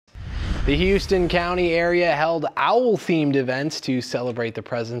The Houston County area held owl-themed events to celebrate the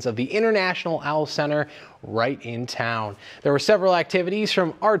presence of the International Owl Center right in town. There were several activities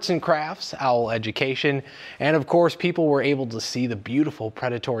from arts and crafts, owl education, and of course people were able to see the beautiful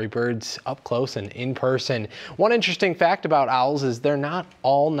predatory birds up close and in person. One interesting fact about owls is they're not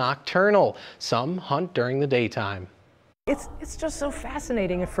all nocturnal. Some hunt during the daytime. It's just so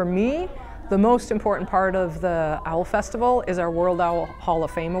fascinating, and for me, the most important part of the Owl Festival is our World Owl Hall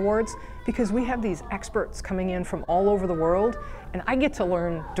of Fame Awards, because we have these experts coming in from all over the world, and I get to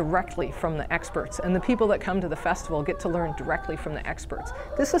learn directly from the experts, and the people that come to the festival get to learn directly from the experts.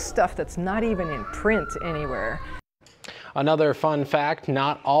 This is stuff that's not even in print anywhere. Another fun fact,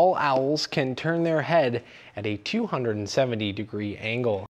 not all owls can turn their head at a 270-degree angle.